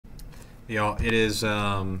Y'all, it is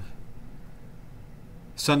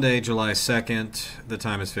Sunday, July 2nd. The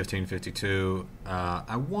time is 15:52.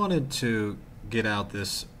 I wanted to get out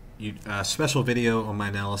this special video on my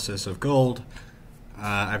analysis of gold.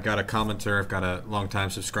 I've got a commenter, I've got a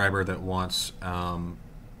longtime subscriber that wants an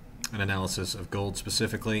analysis of gold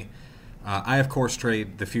specifically. I, of course,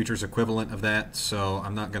 trade the futures equivalent of that, so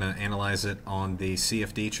I'm not going to analyze it on the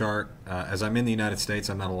CFD chart. As I'm in the United States,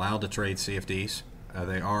 I'm not allowed to trade CFDs.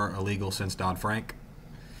 They are illegal since Dodd-Frank.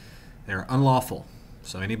 They're unlawful.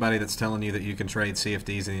 So anybody that's telling you that you can trade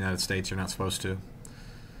CFDs in the United States, you're not supposed to.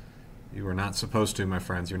 You are not supposed to, my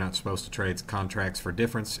friends. You're not supposed to trade contracts for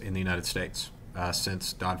difference in the United States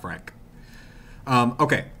since Dodd-Frank.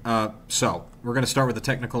 So we're going to start with the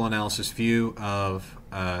technical analysis view of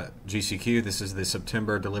GCQ. This is the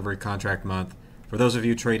September delivery contract month. For those of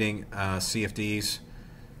you trading CFDs,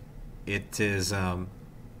 it is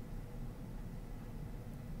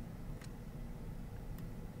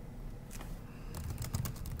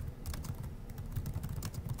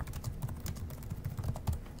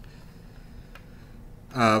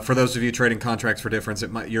for those of you trading contracts for difference,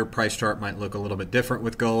 your price chart might look a little bit different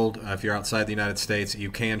with gold. If you're outside the United States, you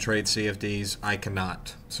can trade CFDs. I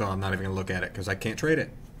cannot, so I'm not even going to look at it because I can't trade it.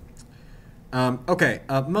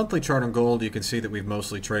 Monthly chart on gold, you can see that we've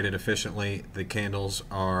mostly traded efficiently. The candles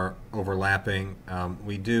are overlapping.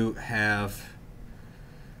 We do have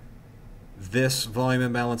this volume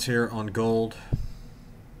imbalance here on gold.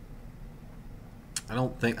 I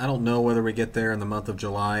don't know whether we get there in the month of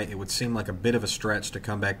July. It would seem like a bit of a stretch to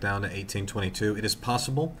come back down to 1822. It is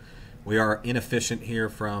possible. We are inefficient here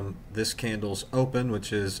from this candle's open,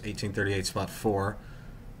 which is 1838 spot 4,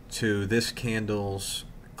 to this candle's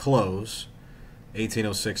close,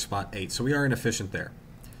 1806 spot 8. So we are inefficient there.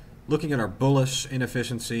 Looking at our bullish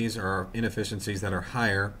inefficiencies, or our inefficiencies that are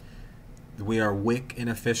higher, we are wick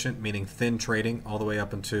inefficient, meaning thin trading, all the way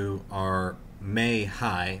up into our May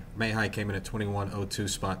high. May high came in at 2102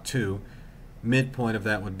 spot 2. Midpoint of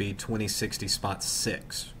that would be 2060 spot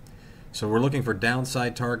 6. So we're looking for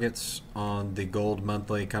downside targets on the gold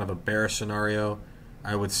monthly, kind of a bearish scenario.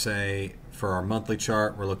 I would say for our monthly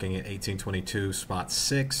chart, we're looking at 1822 spot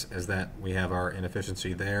 6, as that we have our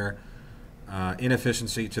inefficiency there.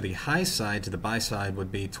 Inefficiency to the high side, to the buy side,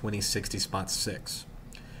 would be 2060 spot 6.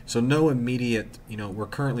 So no immediate, we're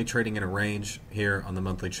currently trading in a range here on the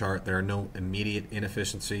monthly chart. There are no immediate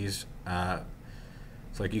inefficiencies. So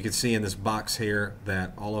like you can see in this box here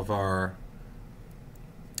that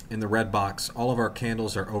in the red box, all of our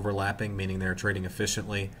candles are overlapping, meaning they're trading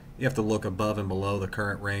efficiently. You have to look above and below the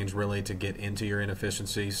current range really to get into your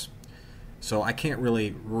inefficiencies. So I can't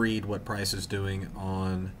really read what price is doing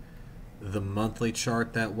on the monthly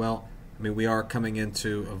chart that well. I mean, we are coming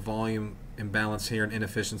into a volume imbalance here, an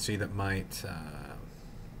inefficiency that might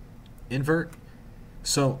invert.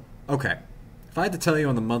 So, okay, if I had to tell you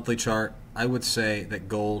on the monthly chart, I would say that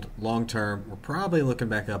gold, long term, we're probably looking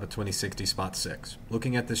back up at 2060 spot 6.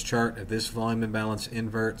 Looking at this chart, if this volume imbalance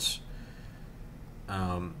inverts,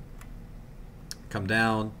 come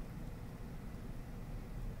down,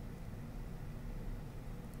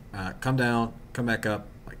 come back up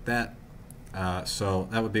like that. So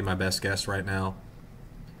that would be my best guess right now.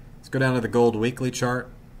 Let's go down to the gold weekly chart.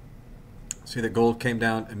 See that gold came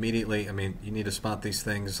down immediately. I mean, you need to spot these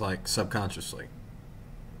things like subconsciously.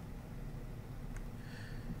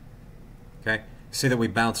 Okay, see that we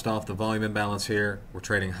bounced off the volume imbalance here. We're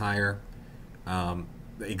trading higher.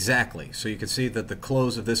 Exactly. So you can see that the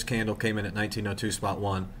close of this candle came in at 1902 spot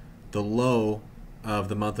 1. The low of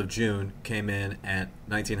the month of June came in at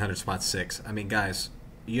 1900 spot 6. I mean, guys,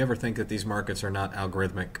 you ever think that these markets are not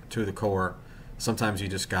algorithmic to the core? Sometimes you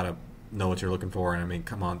just got to know what you're looking for. And I mean,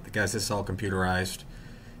 come on, guys, this is all computerized.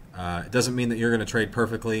 It doesn't mean that you're going to trade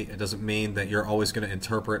perfectly. It doesn't mean that you're always going to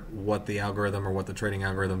interpret what the algorithm or what the trading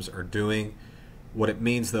algorithms are doing. What it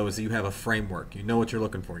means, though, is that you have a framework. You know what you're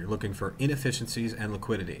looking for. You're looking for inefficiencies and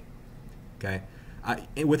liquidity. Okay,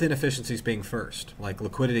 with inefficiencies being first, like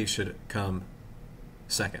liquidity should come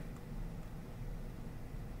second.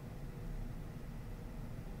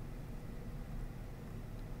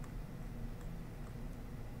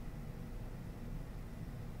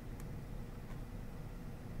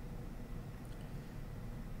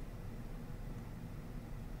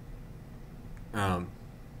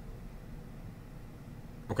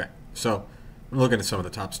 Okay, so we're looking at some of the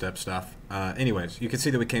TOPSTEP stuff. Anyways, you can see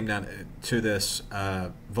that we came down to this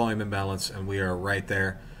volume imbalance, and we are right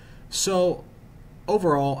there. So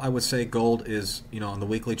overall, I would say gold is, on the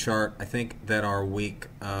weekly chart, I think that our week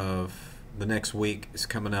of the next week is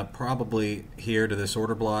coming up probably here to this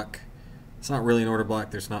order block It's not really an order block.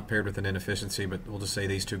 There's not paired with an inefficiency, but we'll just say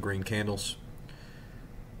these two green candles.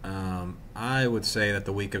 I would say that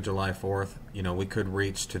the week of July 4th, we could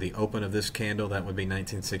reach to the open of this candle. That would be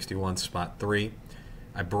 1961 spot 3.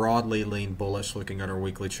 I broadly lean bullish looking at our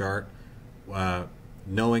weekly chart.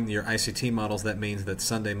 Knowing your ICT models, that means that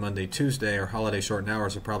Sunday, Monday, Tuesday, or holiday shortened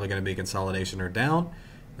hours are probably going to be consolidation or down.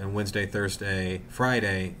 Then Wednesday, Thursday,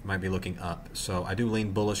 Friday might be looking up. So I do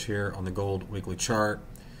lean bullish here on the gold weekly chart.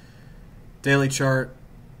 Daily chart,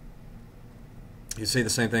 you see the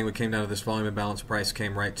same thing. We came down to this volume imbalance. Price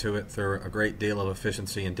came right to it through a great deal of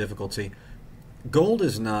efficiency and difficulty. Gold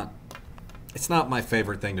is not, it's not my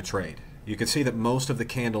favorite thing to trade. You can see that most of the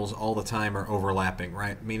candles all the time are overlapping,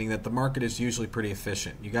 right? Meaning that the market is usually pretty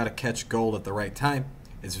efficient. You got to catch gold at the right time.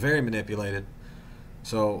 It's very manipulated.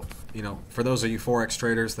 So, for those of you forex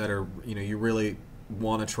traders that are, you really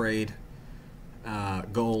want to trade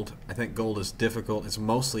gold, I think gold is difficult. It's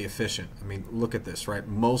mostly efficient. I mean, look at this, right?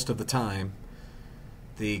 Most of the time,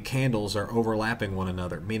 the candles are overlapping one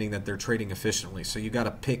another, meaning that they're trading efficiently. So you got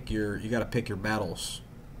to pick your battles.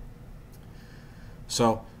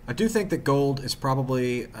 So I do think that gold is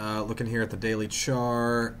probably looking here at the daily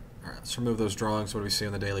chart. All right, let's remove those drawings. What do we see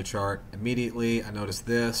on the daily chart? Immediately, I notice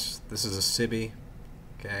this. This is a SIBI.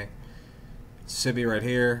 Okay, SIBI right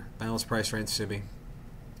here. Balanced price range SIBI.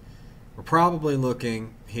 We're probably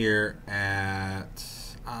looking here at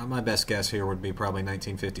my best guess here would be probably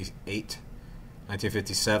 1958.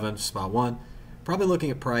 1957, spot 1. Probably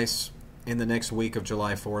looking at price in the next week of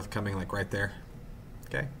July 4th coming like right there.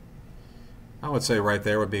 Okay. I would say right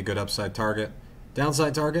there would be a good upside target.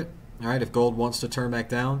 Downside target, all right, if gold wants to turn back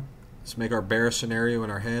down, let's make our bearish scenario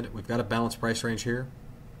in our head. We've got a balanced price range here.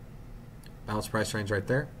 Balanced price range right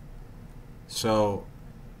there. So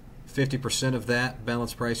 50% of that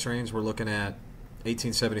balanced price range, we're looking at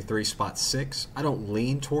 1873 spot 6. I don't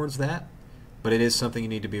lean towards that, but it is something you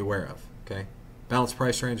need to be aware of. Okay. Balanced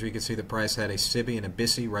price range, where you can see the price had a SIBI and a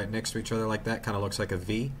BISI right next to each other like that. Kind of looks like a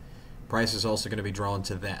V. Price is also going to be drawn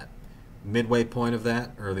to that. Midway point of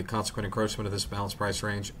that, or the consequent encroachment of this balanced price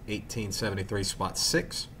range, 1873 spot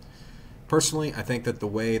 6. Personally, I think that the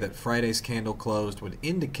way that Friday's candle closed would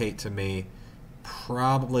indicate to me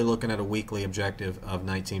probably looking at a weekly objective of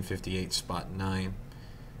 1958 spot 9.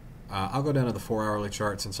 I'll go down to the 4-hourly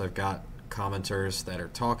chart since I've got commenters that are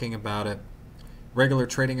talking about it. Regular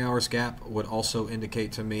trading hours gap would also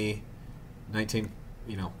indicate to me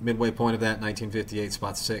midway point of that, 1958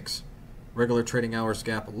 spot 6. Regular trading hours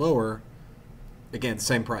gap lower, again,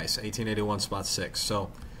 same price, 1881 spot 6.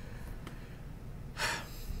 So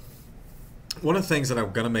one of the things that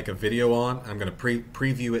I'm going to make a video on, I'm going to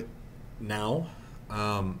preview it now.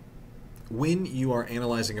 When you are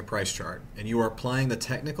analyzing a price chart and you are applying the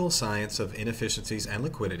technical science of inefficiencies and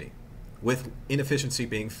liquidity, with inefficiency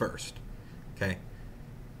being first, okay,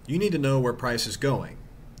 you need to know where price is going.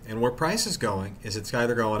 And where price is going is it's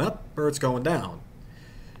either going up or it's going down.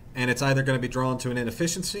 And it's either going to be drawn to an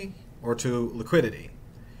inefficiency or to liquidity.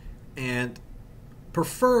 And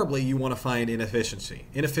preferably you want to find inefficiency.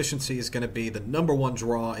 Inefficiency is going to be the number one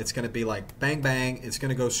draw. It's going to be like bang bang. It's going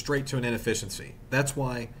to go straight to an inefficiency. That's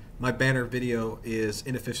why my banner video is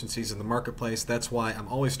inefficiencies in the marketplace. That's why I'm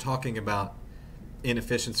always talking about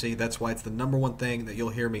inefficiency. That's why it's the number one thing that you'll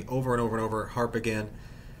hear me over and over and over harp again.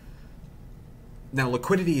 Now,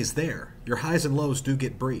 liquidity is there. Your highs and lows do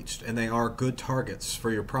get breached, and they are good targets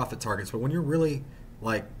for your profit targets. But when you're really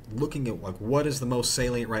like looking at like what is the most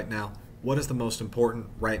salient right now, what is the most important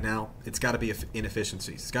right now, it's got to be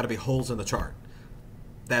inefficiencies. It's got to be holes in the chart.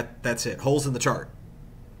 That's it. Holes in the chart.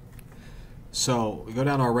 So we go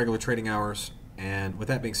down to our regular trading hours, and with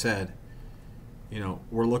that being said,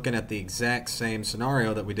 we're looking at the exact same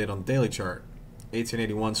scenario that we did on the daily chart.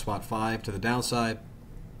 1881 spot 5 to the downside,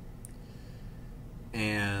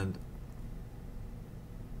 and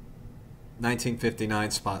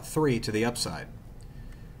 1959 spot 3 to the upside.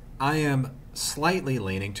 I am slightly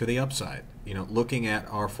leaning to the upside. Looking at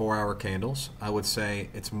our 4-hour candles, I would say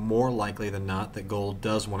it's more likely than not that gold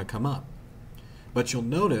does want to come up. But you'll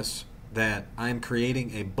notice that I'm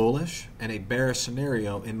creating a bullish and a bearish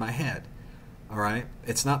scenario in my head. All right?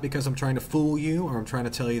 It's not because I'm trying to fool you or I'm trying to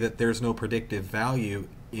tell you that there's no predictive value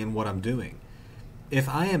in what I'm doing. If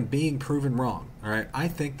I am being proven wrong, all right, I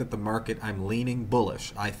think that the market, I'm leaning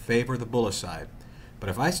bullish. I favor the bullish side. But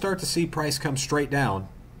if I start to see price come straight down,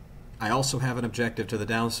 I also have an objective to the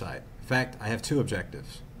downside. In fact, I have 2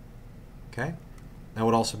 objectives. Okay? That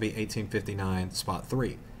would also be 1859 spot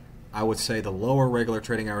 3. I would say the lower regular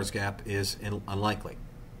trading hours gap is unlikely.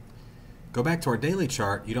 Go back to our daily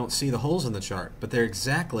chart. You don't see the holes in the chart, but they're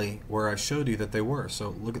exactly where I showed you that they were.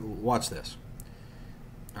 So watch this.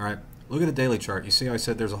 All right. Look at the daily chart. You see how I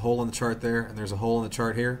said there's a hole in the chart there and there's a hole in the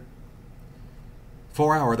chart here?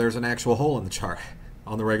 4 hour, there's an actual hole in the chart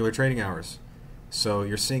on the regular trading hours. So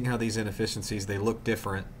you're seeing how these inefficiencies, they look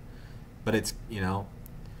different, but it's, you know,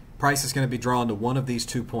 price is going to be drawn to one of these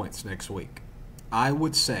 2 points next week. I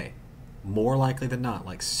would say, more likely than not,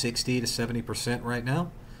 like 60 to 70% right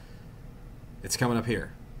now, it's coming up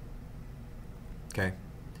here. Okay?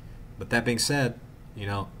 But that being said, you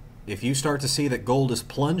know, if you start to see that gold is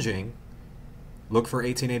plunging, look for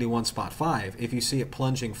 1881 spot 5. If you see it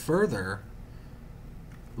plunging further,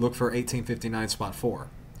 look for 1859 spot 4.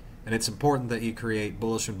 And it's important that you create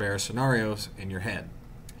bullish and bearish scenarios in your head.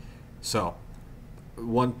 So,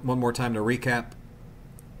 one more time to recap.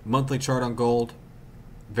 Monthly chart on gold,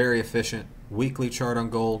 very efficient. Weekly chart on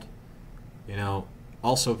gold, you know,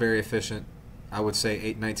 also very efficient. I would say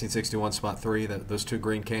 1961 spot 3, those 2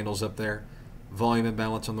 green candles up there. Volume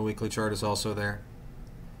imbalance on the weekly chart is also there.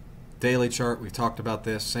 Daily chart, we've talked about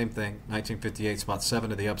this, same thing. 1958 spot 7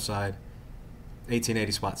 to the upside.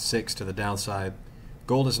 1880 spot 6 to the downside.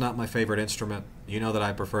 Gold is not my favorite instrument. You know that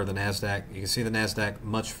I prefer the NASDAQ. You can see the NASDAQ,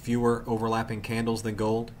 much fewer overlapping candles than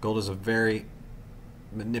gold. Gold is a very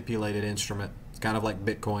manipulated instrument. It's kind of like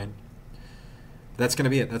Bitcoin. That's going to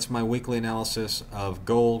be it. That's my weekly analysis of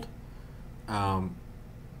gold.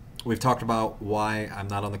 We've talked about why I'm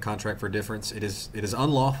not on the contract for difference. It is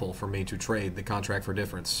unlawful for me to trade the contract for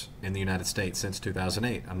difference in the United States since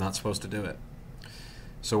 2008. I'm not supposed to do it.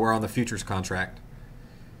 So we're on the futures contract.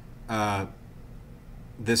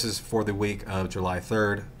 This is for the week of July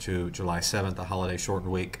 3rd to July 7th, a holiday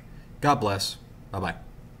shortened week. God bless. Bye-bye.